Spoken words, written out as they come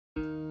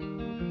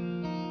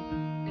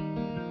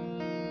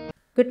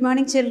Good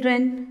morning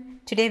children.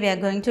 Today we are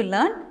going to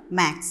learn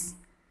maths.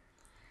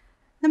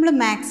 നമ്മൾ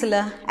മാത്സിൽ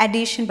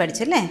addition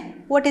പഠിച്ചല്ലേ?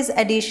 What is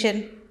addition?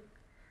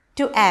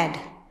 To add.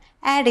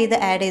 Add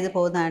ചെയ്ത്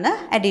പോകുന്നതാണ്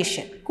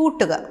addition,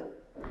 കൂട്ടുക.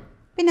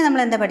 പിന്നെ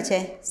നമ്മൾ എന്താ പഠിച്ചേ?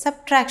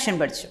 സബ്ട്രാക്ഷൻ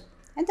പഠിച്ചു.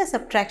 എന്താ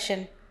സബ്ട്രാക്ഷൻ?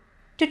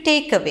 ടു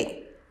ടേക്ക് അവേ,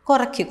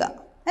 കുറയ്ക്കുക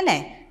അല്ലേ?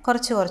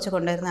 കുറച്ച്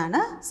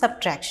കൊണ്ടുവരുന്നതാണ്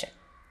സബ്ട്രാക്ഷൻ.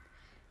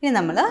 ഇനി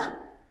നമ്മൾ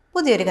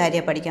പുതിയൊരു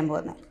കാര്യം പഠിക്കാൻ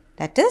പോകുന്നത്,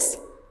 ദാറ്റ് ഈസ്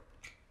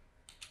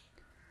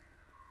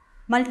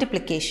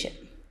മൾട്ടിപ്ലിക്കേഷൻ.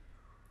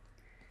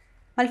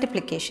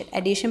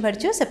 അഡീഷൻ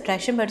പഠിച്ചു,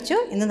 സബ്ട്രാക്ഷൻ പഠിച്ചു.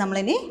 ഇന്ന്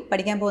നമ്മളിനി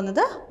പഠിക്കാൻ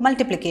പോകുന്നത്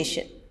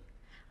മൾട്ടിപ്ലിക്കേഷൻ.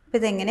 അപ്പോൾ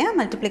ഇതെങ്ങനെയാണ്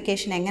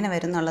മൾട്ടിപ്ലിക്കേഷൻ എങ്ങനെ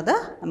വരും എന്നുള്ളത്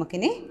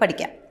നമുക്കിനി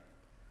പഠിക്കാം.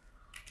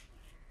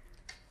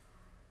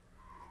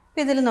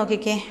 അപ്പോൾ ഇതിൽ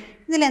നോക്കിക്കേ,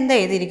 ഇതിലെന്താ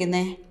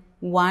എഴുതിയിരിക്കുന്നത്?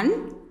 1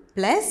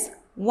 +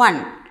 1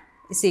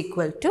 =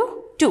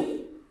 2.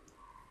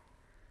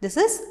 ദിസ്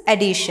ഈസ്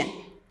അഡീഷൻ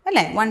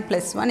അല്ലേ? 1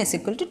 + 1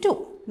 = 2.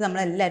 ഇത്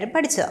നമ്മളെല്ലാവരും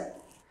പഠിച്ചതാണ്.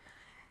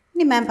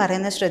 ഇനി മാം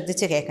പറയുന്നത്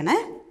ശ്രദ്ധിച്ച് കേൾക്കണേ.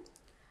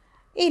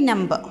 ഈ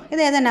നമ്പർ,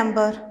 ഇതേതാ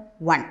നമ്പർ?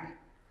 1.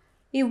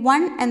 ഈ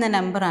 1 എന്ന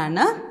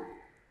നമ്പറാണ്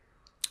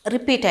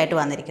റിപ്പീറ്റായിട്ട്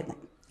വന്നിരിക്കുന്നത്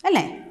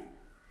അല്ലേ?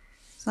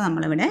 സോ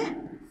നമ്മളിവിടെ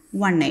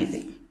 1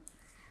 എഴുതി.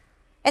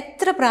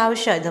 എത്ര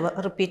പ്രാവശ്യം ഇത്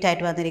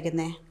റിപ്പീറ്റായിട്ട്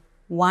വന്നിരിക്കുന്നത്?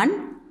 1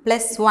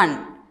 + 1,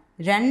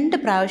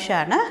 2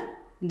 പ്രാവശ്യമാണ്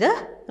ഇത്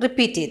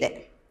റിപ്പീറ്റ് ചെയ്തത്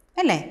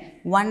അല്ലേ?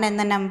 1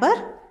 എന്ന നമ്പർ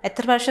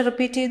എത്ര പ്രാവശ്യം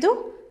റിപ്പീറ്റ് ചെയ്തു?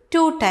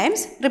 2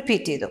 ടൈംസ്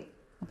റിപ്പീറ്റ് ചെയ്തു.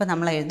 അപ്പോൾ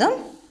നമ്മൾ എഴുതും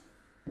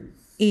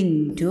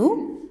ഇൻറ്റു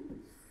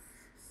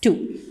 2.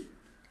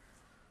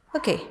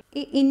 ഓക്കെ,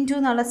 ഈ ഇൻറ്റു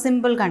എന്നുള്ള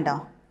സിമ്പിൾ കണ്ടോ?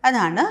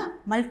 അതാണ്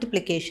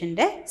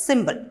മൾട്ടിപ്ലിക്കേഷൻ്റെ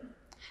സിമ്പിൾ.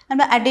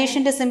 നമ്മൾ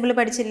അഡീഷൻ്റെ സിമ്പിൾ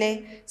പഠിച്ചില്ലേ?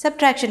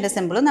 സബ്ട്രാക്ഷൻ്റെ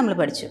സിമ്പിളും നമ്മൾ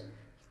പഠിച്ചു.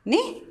 ഇനി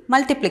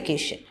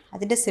മൾട്ടിപ്ലിക്കേഷൻ,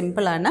 അതിൻ്റെ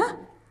സിമ്പിളാണ്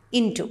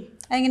ഇൻറ്റു.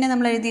 അതെങ്ങനെ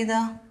നമ്മൾ എഴുതിയതാ?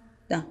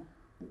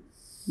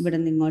 ഇവിടെ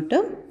നിന്ന്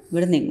ഇങ്ങോട്ടും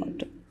ഇവിടെ നിന്ന്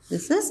ഇങ്ങോട്ടും.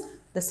 This is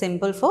the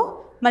simple four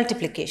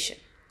multiplication.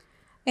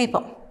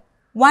 ഇപ്പം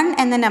 1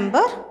 എന്ന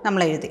നമ്പർ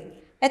നമ്മൾ എഴുതി.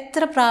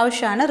 എത്ര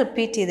പ്രാവശ്യമാണ്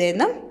റിപ്പീറ്റ്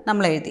ചെയ്തതെന്നും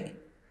നമ്മൾ എഴുതി.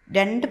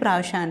 2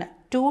 പ്രാവശ്യമാണ്,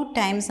 2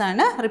 ടൈംസ്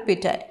ആണ്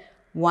റിപ്പീറ്റ് ആയത്.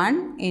 1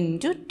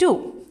 × 2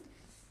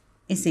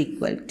 =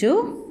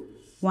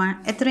 1.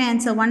 എത്ര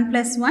ആൻസർ? 1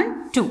 + 1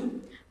 2.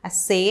 ആ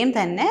സെയിം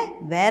തന്നെ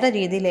വേറെ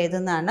രീതിയിൽ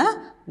എഴുതുന്നതാണ്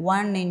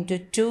 1 ×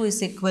 2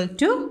 =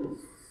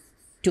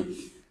 2.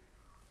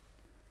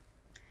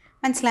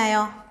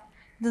 മനസ്സിലായോ?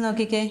 ഇത്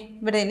നോക്കിക്കേ,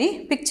 ഇവിടെ ഇനി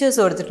പിക്ചേഴ്സ്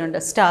കൊടുത്തിട്ടുണ്ട്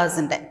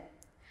സ്റ്റാർസിൻ്റെ.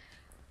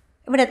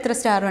 ഇവിടെ എത്ര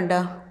സ്റ്റാർ ഉണ്ട്?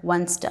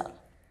 1 സ്റ്റാർ.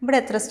 ഇവിടെ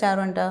എത്ര സ്റ്റാർ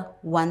ഉണ്ട്?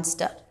 1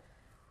 സ്റ്റാർ.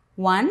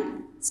 1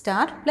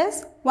 star +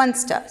 1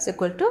 star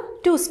 =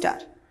 2 star.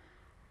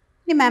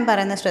 ഇനി മാം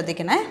പറയുന്നത്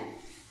ശ്രദ്ധിക്കണേ.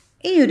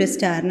 ഈ ഒരു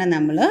സ്റ്റാറിനെ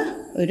നമ്മൾ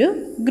ഒരു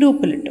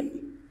ഗ്രൂപ്പിലിട്ടു,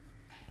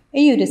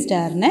 ഈ ഒരു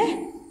സ്റ്റാറിനെ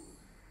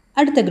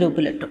അടുത്ത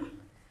ഗ്രൂപ്പിലിട്ടു.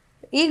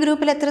 ഈ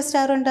ഗ്രൂപ്പിൽ എത്ര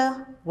സ്റ്റാർ ഉണ്ട്?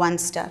 1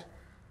 സ്റ്റാർ.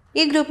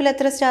 ഈ ഗ്രൂപ്പിൽ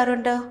എത്ര സ്റ്റാർ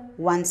ഉണ്ട്?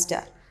 1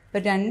 സ്റ്റാർ.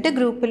 ഇപ്പോൾ 2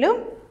 ഗ്രൂപ്പിലും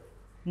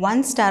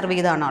 1 സ്റ്റാർ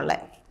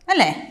വീതമാണുള്ളത്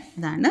അല്ലേ?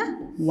 അതാണ്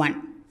 1.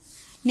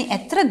 ഇനി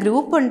എത്ര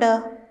ഗ്രൂപ്പുണ്ട്?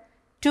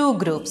 2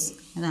 ഗ്രൂപ്പ്സ്.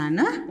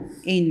 അതാണ്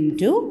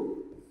ഇൻറ്റു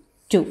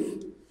 2.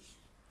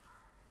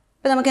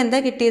 ഇപ്പോൾ നമുക്ക് എന്താ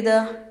കിട്ടിയത്?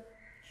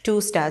 2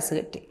 സ്റ്റാർസ്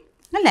കിട്ടി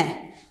അല്ലേ?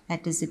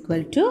 That is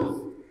equal to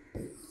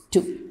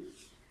 2.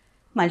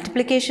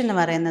 Multiplication എന്ന്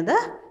പറയുന്നത്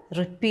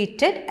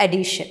റിപ്പീറ്റഡ്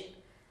അഡീഷൻ.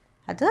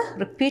 അത്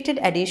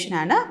റിപ്പീറ്റഡ്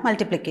അഡീഷനാണ്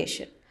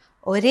മൾട്ടിപ്ലിക്കേഷൻ.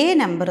 ഒരേ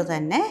നമ്പർ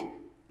തന്നെ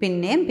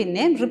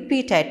പിന്നെയും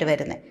റിപ്പീറ്റായിട്ട്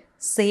വരുന്നത്.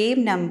 സെയിം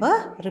നമ്പർ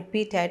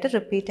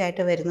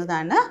റിപ്പീറ്റായിട്ട്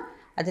വരുന്നതാണ്.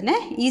 അതിനെ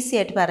ഈസി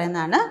ആയിട്ട്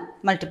പറയുന്നതാണ്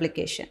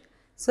multiplication.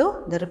 So,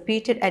 the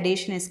repeated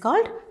addition is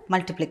called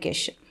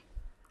multiplication.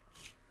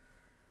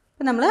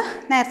 അപ്പോൾ നമ്മൾ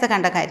നേരത്തെ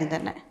കണ്ട കാര്യം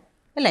തന്നെ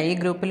അല്ലേ? ഈ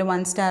ഗ്രൂപ്പിൽ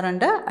 1 സ്റ്റാർ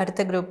ഉണ്ട്,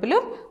 അടുത്ത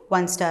ഗ്രൂപ്പിലും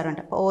 1 സ്റ്റാർ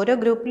ഉണ്ട്. അപ്പോൾ ഓരോ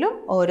ഗ്രൂപ്പിലും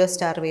ഓരോ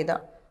സ്റ്റാർ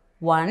വീതം.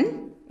 1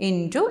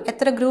 ×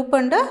 എത്ര ഗ്രൂപ്പ്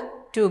ഉണ്ട്?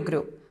 2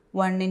 ഗ്രൂപ്പ്.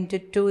 1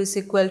 × 2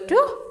 =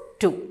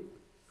 2.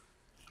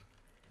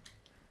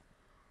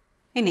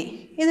 ഇനി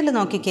ഇതിൽ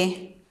നോക്കിക്കേ,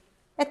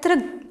 എത്ര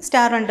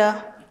സ്റ്റാർ ഉണ്ട്?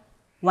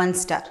 1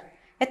 സ്റ്റാർ.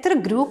 എത്ര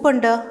ഗ്രൂപ്പ്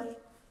ഉണ്ട്?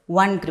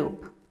 1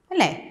 ഗ്രൂപ്പ്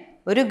അല്ലേ?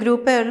 ഒരു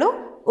ഗ്രൂപ്പേ ഉള്ളൂ,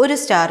 ഒരു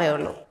സ്റ്റാറേ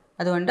ഉള്ളൂ.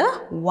 അതുകൊണ്ട്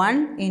 1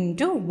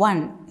 × 1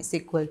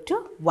 =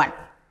 1.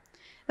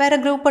 വേറെ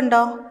ഗ്രൂപ്പ്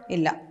ഉണ്ടോ?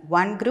 ഇല്ല.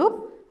 1 ഗ്രൂപ്പ്,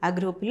 ആ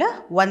ഗ്രൂപ്പിൽ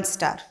 1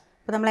 സ്റ്റാർ.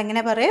 അപ്പോൾ നമ്മൾ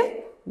എങ്ങനെ പറയും?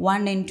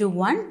 1 ×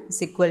 1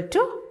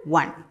 =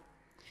 1.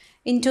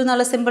 ഇൻറ്റു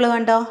എന്നുള്ള സിമ്പിൾ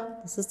കണ്ടോ?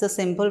 This is the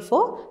simple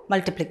four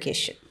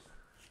multiplication.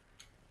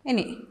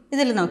 ഇനി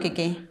ഇതിൽ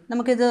നോക്കിക്കേ,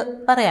 നമുക്കിത്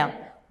പറയാം.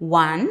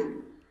 1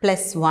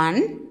 + 1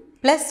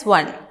 +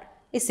 1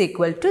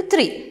 =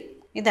 3.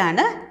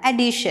 ഇതാണ്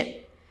അഡീഷൻ.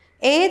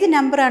 ഏത്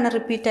നമ്പറാണ്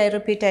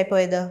റിപ്പീറ്റായി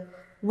പോയത്?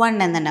 1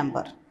 എന്ന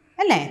നമ്പർ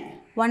അല്ലേ?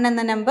 1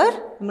 എന്ന നമ്പർ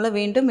നമ്മൾ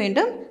വീണ്ടും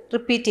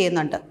റിപ്പീറ്റ്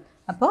ചെയ്യുന്നുണ്ട്.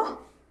 അപ്പോൾ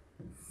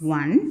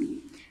 1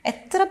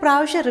 എത്ര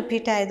പ്രാവശ്യം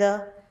റിപ്പീറ്റായത്?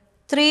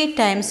 3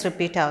 ടൈംസ്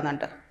റിപ്പീറ്റ്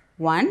ആവുന്നുണ്ട്.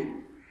 1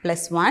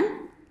 + 1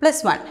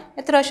 + 1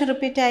 എത്ര പ്രാവശ്യം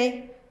റിപ്പീറ്റായി?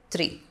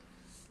 3.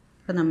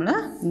 അപ്പോൾ നമ്മൾ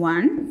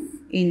 1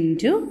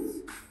 ×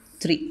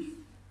 3.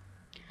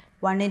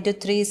 1 ×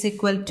 3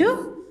 =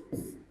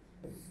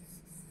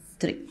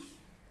 3.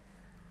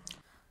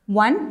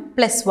 1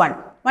 + 1.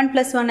 1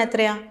 + 1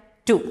 എത്രയാ?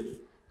 2.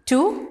 2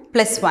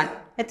 + 1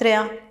 എത്രയാ?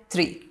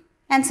 3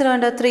 ആൻസർ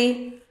വേണ്ട 3.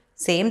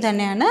 സെയിം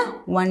തന്നെയാണ്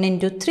 1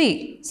 into 3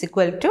 is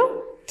equal to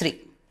 3.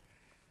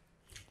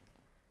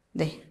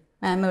 ദേ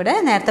മാം ഇവിടെ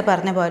നേരത്തെ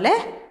പറഞ്ഞ പോലെ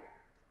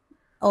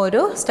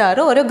ഓരോ സ്റ്റാർ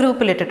ഓരോ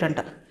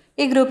ഗ്രൂപ്പിലിട്ടിട്ടുണ്ട്.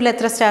 ഈ ഗ്രൂപ്പിൽ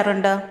എത്ര സ്റ്റാർ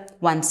ഉണ്ട്?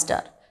 1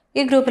 സ്റ്റാർ.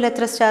 ഈ ഗ്രൂപ്പിൽ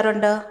എത്ര സ്റ്റാർ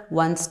ഉണ്ട്?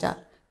 1 സ്റ്റാർ.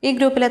 ഈ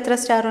ഗ്രൂപ്പിൽ എത്ര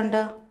സ്റ്റാർ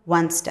ഉണ്ട്?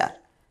 1 സ്റ്റാർ.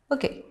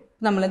 ഓക്കെ,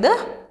 നമ്മളിത്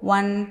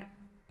 1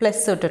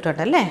 പ്ലസ്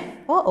ഇട്ടിട്ടുണ്ട് അല്ലേ?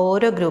 അപ്പോൾ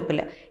ഓരോ ഗ്രൂപ്പിൽ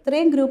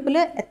ഇത്രയും ഗ്രൂപ്പിൽ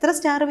എത്ര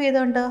സ്റ്റാർ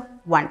വീതമുണ്ട്?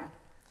 1.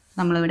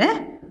 നമ്മളിവിടെ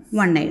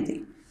 1 എഴുതി.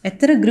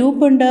 എത്ര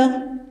ഗ്രൂപ്പ് ഉണ്ട്?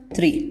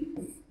 3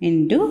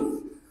 into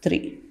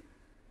 3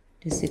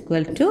 is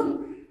equal to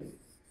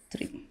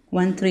 3.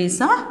 1 3s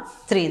are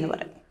 3 എന്ന്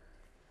പറയും.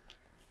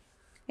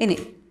 ഇനി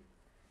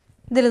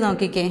ഇതിൽ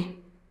നോക്കിക്കേ,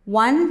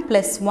 1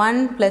 + 1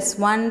 +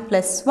 1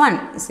 + 1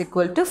 is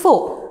equal to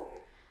 4.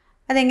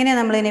 അതെങ്ങനെയാണ്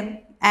നമ്മളിനി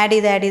ആഡ്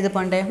ചെയ്ത്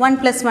പോകണ്ടേ? 1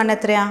 + 1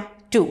 എത്രയാ?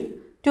 2.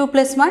 2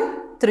 + 1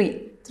 3.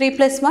 3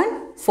 + 1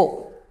 4.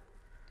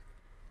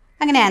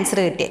 അങ്ങനെ ആൻസർ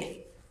കിട്ടിയേ.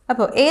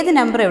 അപ്പോൾ ഏത്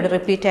നമ്പർ ഇവിടെ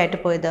റിപ്പീറ്റ് ആയിട്ട്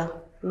പോയത്?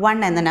 1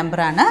 എന്ന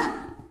നമ്പറാണ്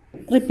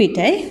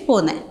റിപ്പീറ്റായി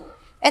പോകുന്നത്.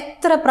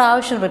 എത്ര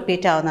പ്രാവശ്യം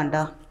റിപ്പീറ്റ്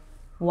ആവുന്നുണ്ടോ?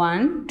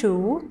 1 2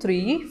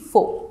 3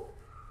 4.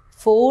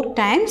 4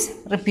 ടൈംസ്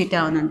റിപ്പീറ്റ്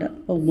ആവുന്നുണ്ട്.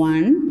 അപ്പോൾ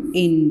 1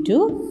 into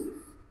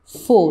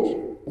 4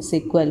 is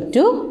equal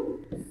to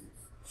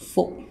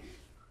 4.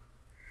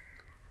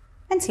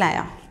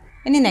 മനസ്സിലായോ?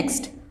 ഇനി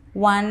നെക്സ്റ്റ്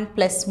 1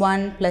 +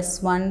 1 +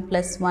 1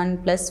 + 1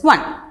 +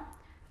 1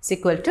 is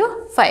equal to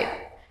 5.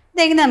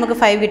 ഇതെങ്ങനെ നമുക്ക്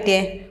 5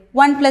 കിട്ടിയേ?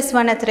 1 +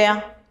 1 എത്രയാ?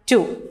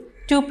 2.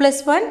 2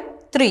 + 1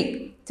 3.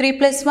 3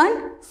 + 1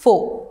 4.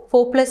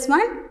 4 +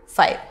 1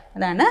 5.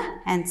 അതാണ്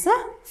ആൻസർ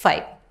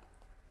 5.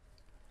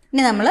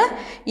 ഇനി നമ്മൾ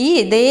ഈ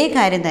ഇതേ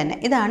കാര്യം തന്നെ,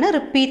 ഇതാണ്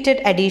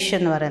റിപ്പീറ്റഡ് അഡീഷൻ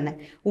എന്ന് പറയുന്നത്.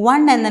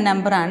 1 എന്ന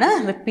നമ്പറാണ്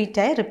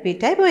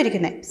റിപ്പീറ്റായി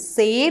പോയിരിക്കുന്നത്.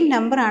 സെയിം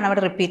നമ്പറാണ്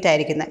അവിടെ റിപ്പീറ്റ്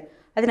ആയിരിക്കുന്നത്.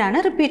 അതിനാണ്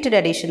റിപ്പീറ്റഡ്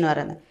അഡീഷൻ എന്ന്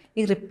പറയുന്നത്.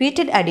 ഈ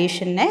റിപ്പീറ്റഡ്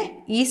അഡീഷനെ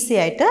ഈസി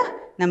ആയിട്ട്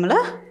നമ്മൾ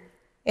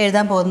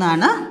എഴുതാൻ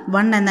പോകുന്നതാണ്.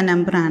 1 എന്ന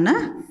നമ്പറാണ്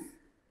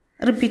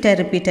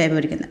റിപ്പീറ്റായി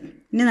പോയിരിക്കുന്നത്.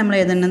 ഇനി നമ്മൾ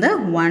എഴുതുന്നത്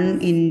 1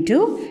 into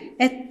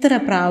എത്ര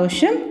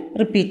പ്രാവശ്യം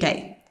റിപ്പീറ്റായി,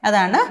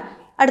 അതാണ്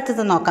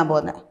അടുത്തത് നോക്കാൻ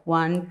പോകുന്നത്.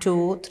 1 2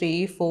 3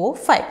 4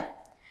 5.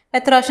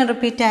 എത്ര പ്രാവശ്യം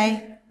റിപ്പീറ്റായി?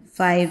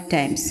 5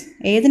 ടൈംസ്.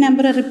 ഏത്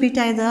നമ്പർ റിപ്പീറ്റ്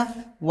ആയത്?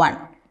 1.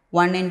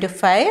 1 into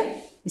 5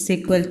 is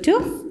equal to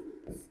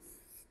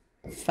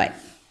 5.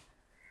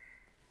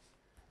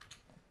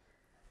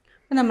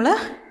 അപ്പോൾ നമ്മൾ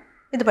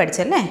ഇത്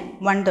പഠിച്ചല്ലേ?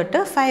 1 തൊട്ട്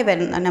 5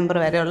 എന്ന നമ്പർ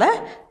വരെയുള്ള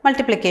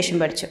മൾട്ടിപ്ലിക്കേഷൻ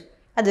പഠിച്ചു.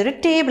 അതൊരു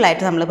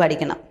ടേബിളായിട്ട് നമ്മൾ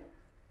പഠിക്കണം.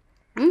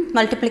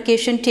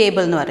 മൾട്ടിപ്ലിക്കേഷൻ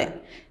ടേബിൾ എന്ന് പറയും.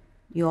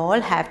 You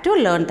all have to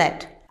learn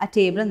that. ആ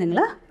ടേബിൾ നിങ്ങൾ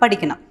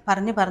പഠിക്കണം.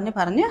 പറഞ്ഞ്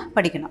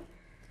പഠിക്കണം.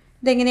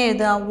 ഇതെങ്ങനെ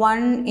എഴുതുക?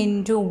 1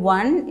 into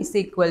 1 is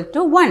equal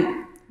to 1.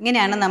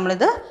 ഇങ്ങനെയാണ്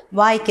നമ്മളിത്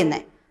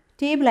വായിക്കുന്നത്.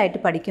 ടേബിളായിട്ട്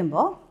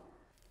പഠിക്കുമ്പോൾ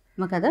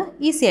നമുക്കത്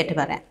ഈസി ആയിട്ട്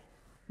പറയാം.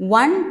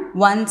 1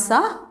 ones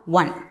are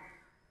 1.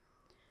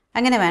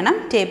 അങ്ങനെ വേണം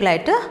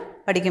ടേബിളായിട്ട്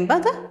പഠിക്കുമ്പോൾ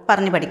അത്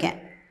പറഞ്ഞ് പഠിക്കാൻ.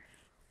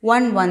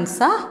 1 ones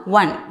are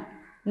 1.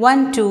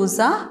 1 twos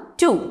are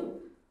 2.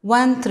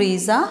 1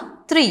 threes are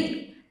 3.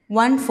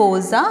 1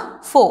 fours are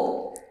 4.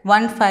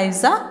 1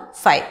 fives are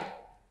 5.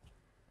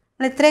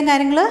 ഇത്രയും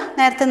കാര്യങ്ങൾ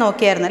നേരത്തെ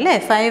നോക്കിയായിരുന്നു അല്ലേ?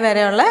 5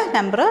 വരെയുള്ള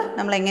നമ്പർ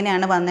നമ്മൾ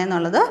എങ്ങനെയാണ്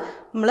വന്നതെന്നുള്ളത്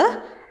നമ്മൾ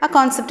ആ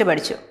കോൺസെപ്റ്റ്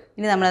പഠിച്ചു.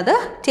 ഇനി നമ്മളത്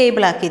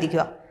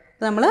ടേബിളാക്കിയിരിക്കുക.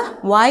 അപ്പോൾ നമ്മൾ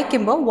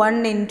വായിക്കുമ്പോൾ 1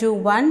 into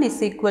 1 is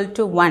equal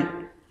to 1.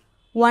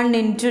 1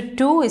 into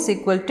 2 is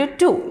equal to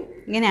 2.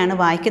 ഇങ്ങനെയാണ്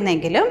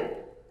വായിക്കുന്നതെങ്കിലും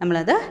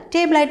നമ്മളത്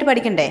ടേബിളായിട്ട്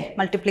പഠിക്കണ്ടേ?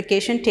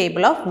 Multiplication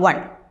table of 1.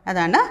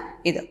 അതാണ്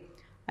ഇത്.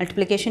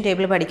 മൾട്ടിപ്ലിക്കേഷൻ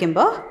ടേബിൾ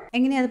പഠിക്കുമ്പോൾ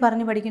എങ്ങനെയാണ് അത്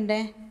പറഞ്ഞ് പഠിക്കണ്ടേ?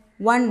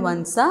 1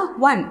 ones are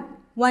 1.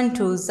 1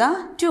 twos are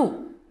 2.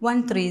 1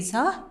 threes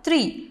are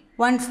 3.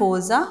 1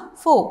 fours are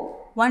 4.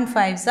 1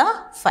 fives are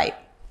 5.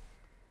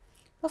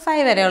 അപ്പോൾ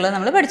 5 വരെയുള്ളത്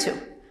നമ്മൾ പഠിച്ചു.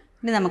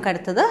 ഇനി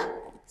നമുക്കടുത്തത്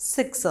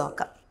 6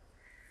 നോക്കാം.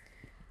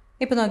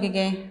 ഇപ്പോൾ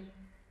നോക്കിക്കേ,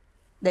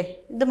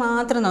 ഇത്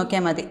മാത്രം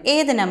നോക്കിയാൽ മതി.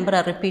 ഏത്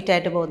നമ്പറാണ്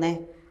റിപ്പീറ്റായിട്ട് പോകുന്നത്?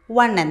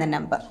 1 എന്ന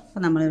നമ്പർ.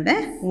 അപ്പോൾ നമ്മളിവിടെ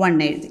 1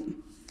 എഴുതി.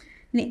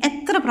 ഇനി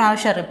എത്ര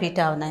പ്രാവശ്യം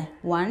റിപ്പീറ്റ് ആവുന്നത്?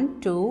 1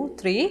 2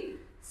 3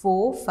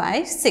 4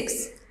 5 6.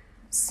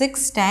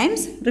 6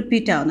 ടൈംസ്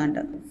റിപ്പീറ്റ്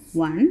ആവുന്നുണ്ട്.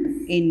 1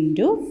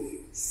 into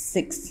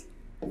 6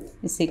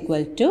 is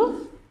equal to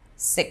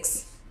 6.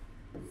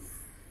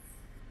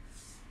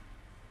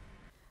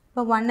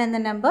 അപ്പോൾ 1 എന്ന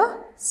നമ്പർ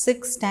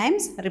 6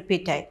 ടൈംസ്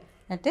റിപ്പീറ്റ് ആയി.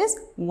 That is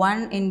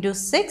 1 into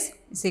 6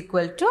 is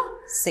equal to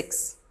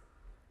 6.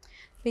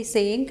 അപ്പോൾ ഈ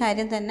സെയിം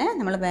കാര്യം തന്നെ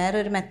നമ്മൾ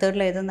വേറൊരു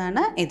മെത്തേഡിൽ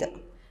എഴുതുന്നതാണ് ഇത്.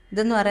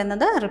 ഇതെന്ന്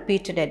പറയുന്നത്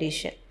റിപ്പീറ്റഡ്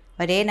അഡീഷൻ.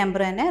 ഒരേ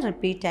നമ്പർ തന്നെ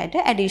റിപ്പീറ്റായിട്ട്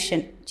അഡീഷൻ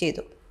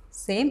ചെയ്തു.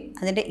 സെയിം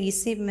അതിൻ്റെ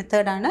ഈസി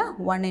മെത്തേഡാണ്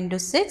 1 into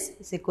 6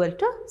 is equal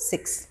to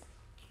 6.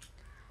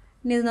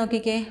 ഇനി ഇത്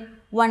നോക്കിക്കേ,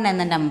 1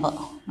 എന്ന നമ്പർ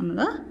നമ്മൾ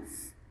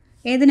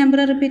ഏത്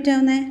നമ്പറാണ് റിപ്പീറ്റ്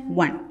ആവുന്നത്?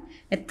 1.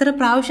 എത്ര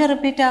പ്രാവശ്യം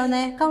റിപ്പീറ്റ്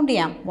ആവുന്നത്? കൗണ്ട്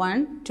ചെയ്യാം. 1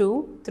 2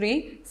 3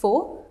 4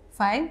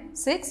 5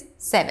 6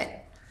 7.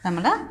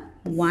 നമ്മൾ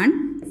 1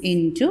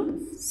 into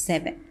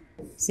 7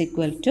 is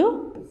equal to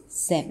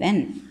 7.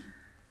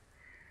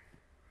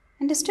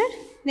 Understood?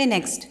 ഇനി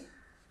നെക്സ്റ്റ്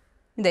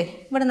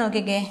ഇവിടെ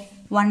നോക്കിക്കേ,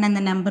 1 എന്ന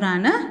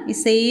നമ്പറാണ്. ഈ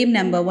സെയിം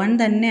നമ്പർ 1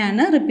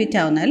 തന്നെയാണ് റിപ്പീറ്റ്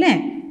ആവുന്നത് അല്ലേ?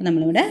 അപ്പോൾ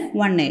നമ്മളിവിടെ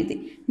 1 എഴുതി.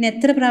 ഇനി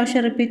എത്ര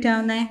പ്രാവശ്യം റിപ്പീറ്റ്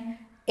ആവുന്നത്?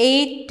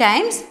 8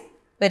 times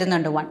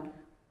വരുന്നുണ്ട് 1.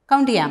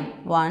 കൗണ്ട് ചെയ്യാം.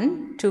 1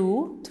 2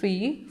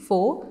 3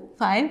 4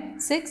 5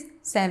 6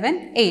 7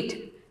 8.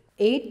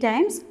 8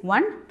 times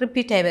 1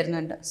 റിപ്പീറ്റ് ആയി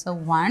വരുന്നുണ്ട്. So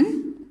 1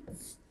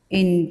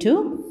 into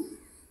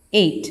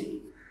 8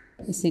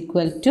 is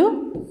equal to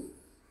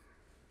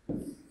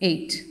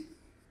 8.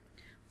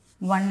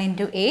 1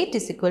 into 8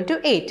 is equal to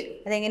 8.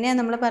 അതെങ്ങനെയാണ്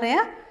നമ്മൾ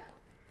പറയുക?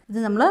 ഇത്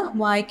നമ്മൾ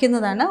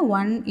വായിക്കുന്നതാണ്.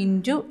 1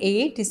 into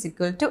 8 is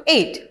equal to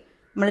 8.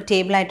 നമ്മൾ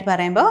ടേബിളായിട്ട്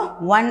പറയുമ്പോൾ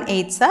 1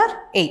 8s are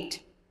 8.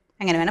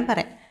 അങ്ങനെ വേണം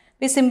പറയാം.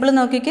 ഈ സിമ്പിൾ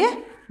നോക്കിക്കേ.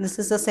 This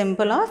is A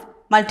simple of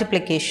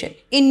multiplication.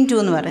 Into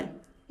എന്ന് പറയും.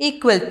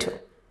 ഈക്വൽ ടു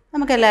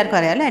നമുക്ക് എല്ലാവർക്കും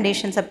അറിയാമല്ലോ.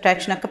 അഡീഷൻ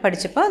സബ്ട്രാക്ഷൻ ഒക്കെ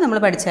പഠിച്ചപ്പോൾ നമ്മൾ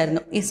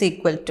പഠിച്ചായിരുന്നു. Is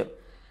equal to.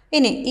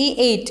 ഇനി ഈ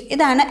 8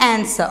 ഇതാണ്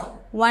ആൻസർ.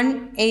 1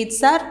 8s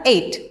are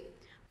 8.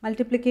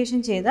 മൾട്ടിപ്ലിക്കേഷൻ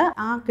ചെയ്ത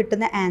ആ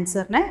കിട്ടുന്ന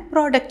ആൻസറിനെ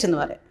പ്രോഡക്റ്റ് എന്ന്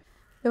പറയും.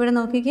 ഇവിടെ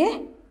നോക്കിക്കേ.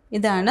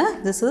 ഇതാണ്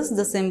this is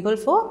the simple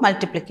four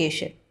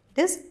multiplication.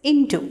 It is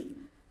into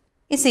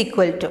is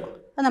equal to.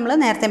 അത് നമ്മൾ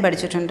നേരത്തെ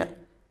പഠിച്ചിട്ടുണ്ട്.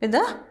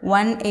 ഇത്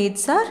 1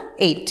 8s are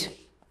 8.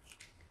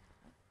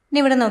 ഇനി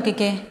ഇവിടെ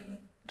നോക്കിക്കേ.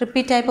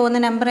 റിപ്പീറ്റായി പോകുന്ന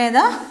നമ്പർ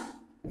ഏതാ?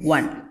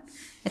 1.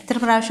 എത്ര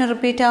പ്രാവശ്യം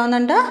റിപ്പീറ്റ്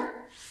ആവുന്നുണ്ട്?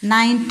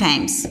 9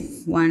 times.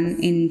 1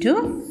 into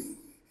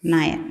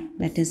 9.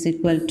 That is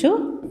equal to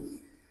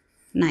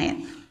 9.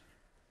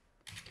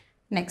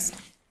 Next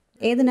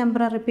ഏത്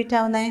നമ്പറാണ് റിപ്പീറ്റ്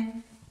ആവുന്നത്?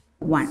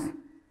 1.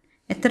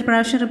 എത്ര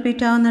പ്രാവശ്യം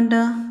റിപ്പീറ്റ്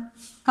ആവുന്നുണ്ട്?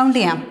 കൗണ്ട്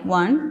ചെയ്യാം.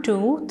 1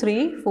 2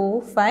 3 4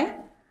 5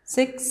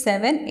 6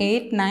 7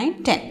 8 9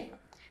 10.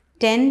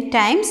 10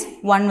 times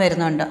 1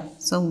 വരുന്നുണ്ട്.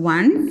 So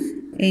 1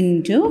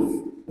 into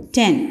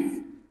 10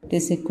 it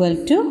is equal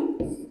to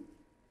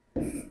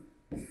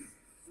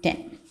 10.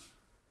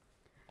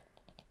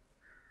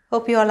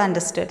 Hope you all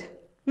understood.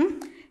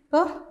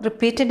 ഇപ്പോൾ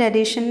റിപ്പീറ്റഡ്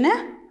അഡീഷന്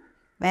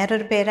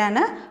വേറൊരു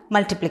പേരാണ്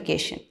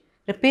മൾട്ടിപ്ലിക്കേഷൻ.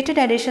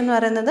 റിപ്പീറ്റഡ് അഡീഷൻ എന്ന്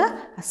പറയുന്നത്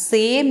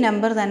സെയിം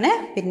നമ്പർ തന്നെ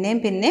പിന്നെയും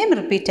പിന്നെയും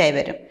റിപ്പീറ്റായി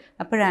വരും.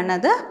 അപ്പോഴാണ്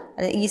അത്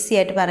ഈസി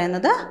ആയിട്ട്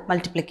പറയുന്നത്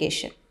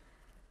മൾട്ടിപ്ലിക്കേഷൻ.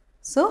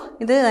 സോ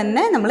ഇത്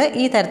തന്നെ നമ്മൾ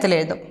ഈ തരത്തിൽ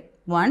എഴുതും.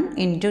 1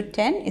 into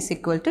 10 is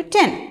equal to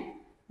 10.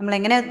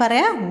 നമ്മളെങ്ങനെ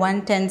പറയാം? 1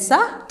 10s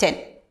are 10.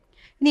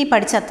 ഇനി ഈ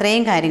പഠിച്ച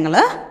അത്രയും കാര്യങ്ങൾ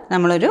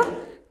നമ്മളൊരു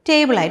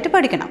ടേബിളായിട്ട്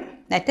പഠിക്കണം.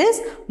 That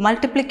is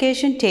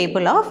multiplication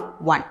table of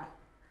 1.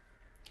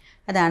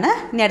 അതാണ്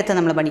ഇനി അടുത്ത്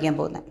നമ്മൾ പഠിക്കാൻ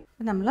പോകുന്നത്.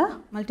 നമ്മൾ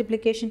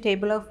മൾട്ടിപ്ലിക്കേഷൻ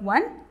ടേബിൾ ഓഫ്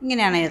 1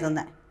 ഇങ്ങനെയാണ്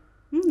എഴുതുന്നത്.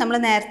 നമ്മൾ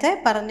നേരത്തെ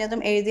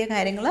പറഞ്ഞതും എഴുതിയ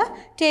കാര്യങ്ങൾ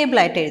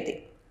ടേബിളായിട്ട് എഴുതി.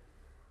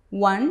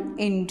 1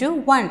 into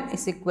 1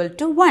 is equal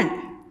to 1.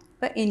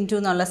 ഇപ്പോൾ ഇൻറ്റു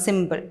എന്നുള്ള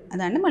സിമ്പിൾ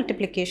അതാണ്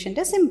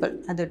മൾട്ടിപ്ലിക്കേഷൻ്റെ സിമ്പിൾ.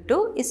 അത് 2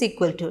 is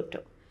equal to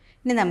 2.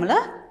 ഇനി നമ്മൾ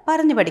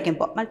പറഞ്ഞ്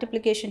പഠിക്കുമ്പോൾ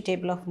മൾട്ടിപ്ലിക്കേഷൻ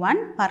ടേബിൾ ഓഫ്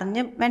 1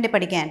 പറഞ്ഞ് വേണ്ടി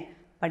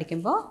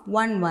പഠിക്കുമ്പോൾ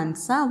 1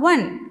 1s are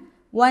 1,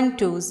 1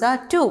 2s are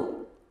 2,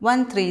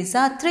 1 3s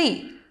are 3,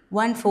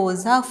 1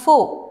 4s are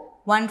 4,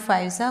 1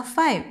 5s are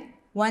 5,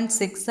 1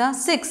 6s are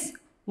 6,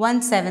 1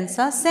 7s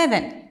are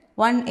 7,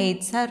 1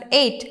 8s are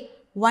 8,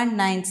 1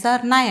 9s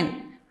are 9,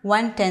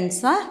 1 10s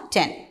are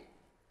 10.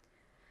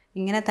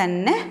 ഇങ്ങനെ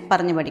തന്നെ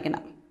പറഞ്ഞ്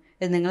പഠിക്കണം.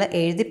 ഇത് നിങ്ങൾ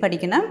എഴുതി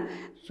പഠിക്കണം.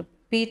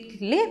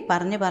 റിപ്പീറ്റ്ലി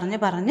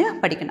പറഞ്ഞ്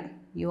പഠിക്കണം.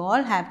 You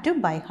all have to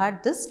by heart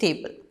this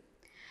table.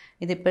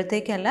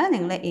 ഇതിപ്പോഴത്തേക്കല്ല,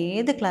 നിങ്ങൾ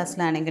ഏത്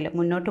ക്ലാസ്സിലാണെങ്കിലും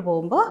മുന്നോട്ട്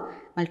പോകുമ്പോൾ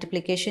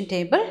മൾട്ടിപ്ലിക്കേഷൻ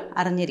ടേബിൾ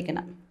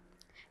അറിഞ്ഞിരിക്കണം.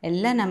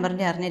 എല്ലാ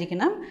നമ്പറിൻ്റെ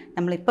അറിഞ്ഞിരിക്കണം.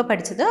 നമ്മളിപ്പോൾ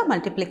പഠിച്ചത്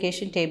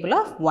മൾട്ടിപ്ലിക്കേഷൻ ടേബിൾ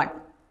ഓഫ് 1.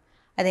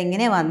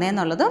 അതെങ്ങനെയാണ്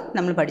വന്നതെന്നുള്ളതും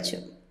നമ്മൾ പഠിച്ചു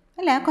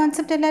അല്ലേ? ആ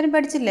കോൺസെപ്റ്റ് എല്ലാവരും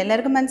പഠിച്ചില്ലേ?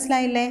 എല്ലാവർക്കും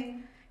മനസ്സിലായില്ലേ?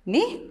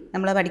 ഇനി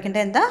നമ്മൾ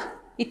പഠിക്കേണ്ടത് എന്താ?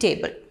 ഈ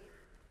ടേബിൾ.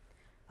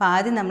 അപ്പോൾ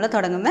ആദ്യം നമ്മൾ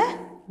തുടങ്ങുന്ന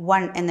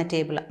 1 എന്ന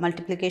ടേബിൾ,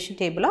 മൾട്ടിപ്ലിക്കേഷൻ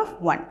ടേബിൾ ഓഫ്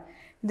 1.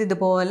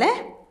 ഇതുപോലെ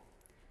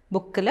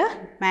ബുക്കിൽ,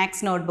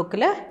 മാത്സ് നോട്ട്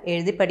ബുക്കിൽ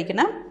എഴുതി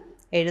പഠിക്കണം,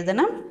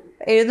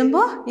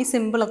 എഴുതുമ്പോൾ ഈ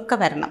സിമ്പിളൊക്കെ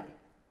വരണം.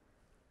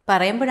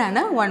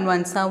 പറയുമ്പോഴാണ് 1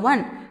 1s are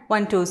 1,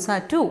 1 2s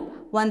are 2,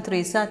 1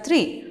 3s are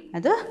 3,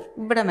 അത്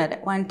ഇവിടെ വരെ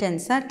 1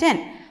 10s are 10.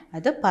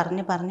 അത്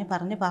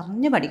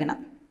പറഞ്ഞ് പഠിക്കണം.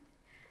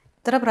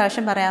 എത്ര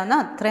പ്രാവശ്യം പറയാവുന്ന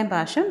അത്രയും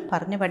പ്രാവശ്യം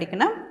പറഞ്ഞ്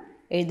പഠിക്കണം,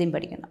 എഴുതിയും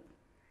പഠിക്കണം.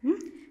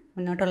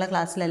 മുന്നോട്ടുള്ള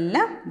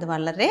ക്ലാസ്സിലെല്ലാം ഇത്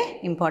വളരെ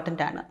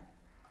ഇമ്പോർട്ടൻ്റ് ആണ്.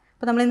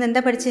 അപ്പോൾ നമ്മളിന്ന്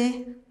എന്താ പഠിച്ചേ?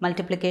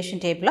 Multiplication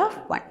table of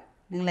 1.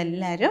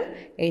 നിങ്ങളെല്ലാവരും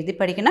എഴുതി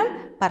പഠിക്കണം,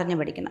 പറഞ്ഞ്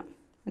പഠിക്കണം.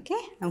 ഓക്കെ,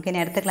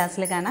 നമുക്കിനി അടുത്ത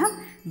ക്ലാസ്സിൽ കാണാം.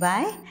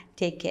 By,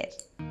 take care.